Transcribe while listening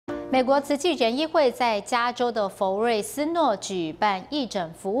美国慈济人医会在加州的佛瑞斯诺举办义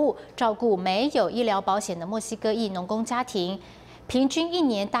诊服务，照顾没有医疗保险的墨西哥裔农工家庭，平均1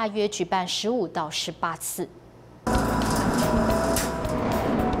年大约举办15到18次。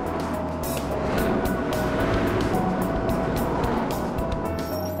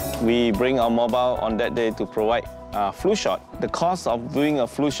 We bring our mobile on that day to provide a flu shot. The cost of doing a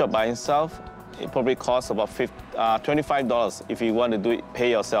flu shot by itself, it probably costs about $25 if you want to do it,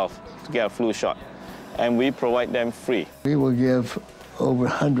 pay yourself to get a flu shot. And we provide them free. We will give over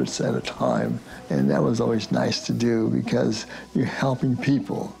hundreds at a time, and that was always nice to do because you're helping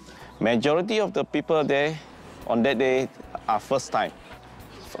people. Majority of the people there on that day are first time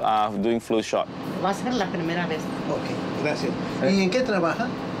doing flu shot. Va a ser la primera vez. Ok, gracias. ¿Y en qué trabaja?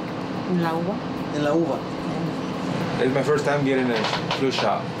 En la uva. En la uva. It's my first time getting a flu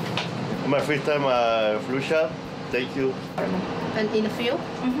shot. My first time flu shot. Thank you. And in the field?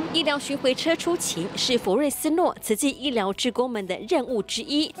 医疗巡回车出勤是佛瑞斯诺慈济医疗志工们的任务之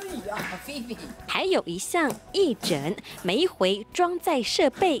一。还有一项义诊，每一回装载设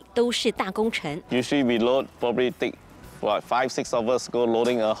备都是大工程。Usually we load probably take what 5-6 of us go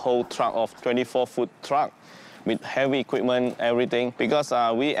loading a whole truck of 24-foot truck with heavy equipment, everything. Because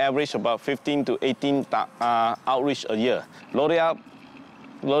we average about 15 to 18 outreach a year. Load it up,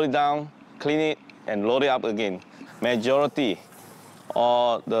 load it down, clean it, and load it up again. Majority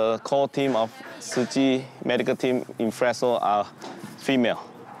or the core team of Tzu Chi medical team in Fresno are female.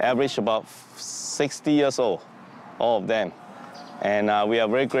 Average about 60 years old, all of them. And we are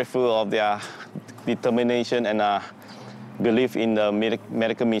very grateful of their determination and belief in the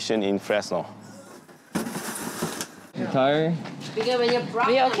medical mission in Fresno. You tired?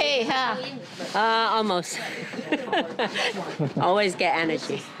 We okay, huh? Almost. Always get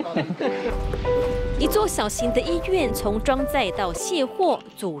energy. 一座小型的医院，从装载到卸货、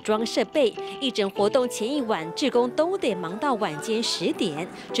组装设备，义诊活动前一晚，志工都得忙到晚间10点，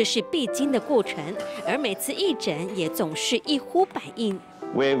这是必经的过程。而每次义诊也总是一呼百应。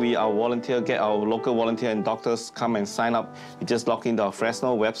 Where we our volunteer get our local volunteer and doctors come and sign up. You just log into our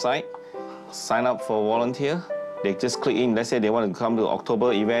Fresno website, sign up for volunteer. They just click in. Let's say they want to come to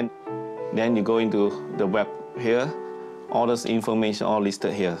October event, then you go into the web here. All this information all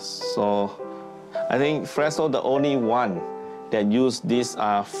listed here. So I think Fresno the only one that use this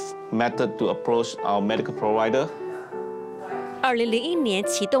method to approach our medical provider. 2001年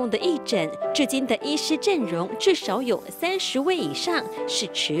启动的义诊，至今的医师阵容至少有30位以上，是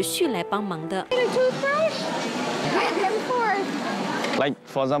持续来帮忙的。Like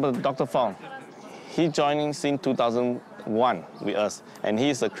for example, Dr. Fung, he joining since 2001 with us, and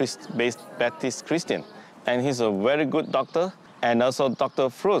he's a Baptist Christian, and he's a very good doctor. And also Dr.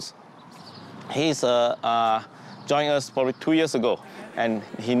 Frus, he's joined us probably 2 years ago, and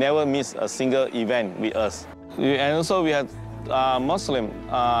he never missed a single event with us. And also we had Muslim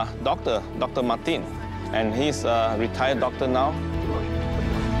doctor, Dr. Martin, and he's a retired doctor now.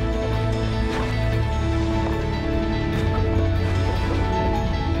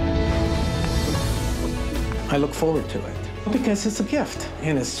 I look forward to it because it's a gift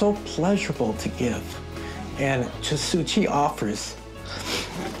and it's so pleasurable to give. And Tzu Chi offers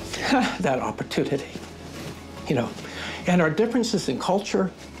that opportunity, you know. And our differences in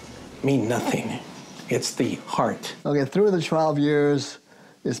culture mean nothing. It's the heart. Okay, through the 12 years,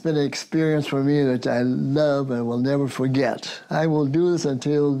 it's been an experience for me that I love and will never forget. I will do this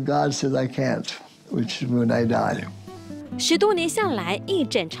until God says I can't, which is when I die. 10多年下来，义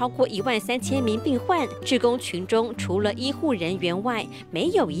诊超过13000名病患，志工群中除了医护人员外，没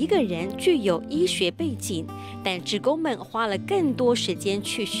有一个人具有医学背景。但志工们花了更多时间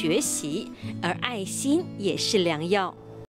去学习，而爱心也是良药。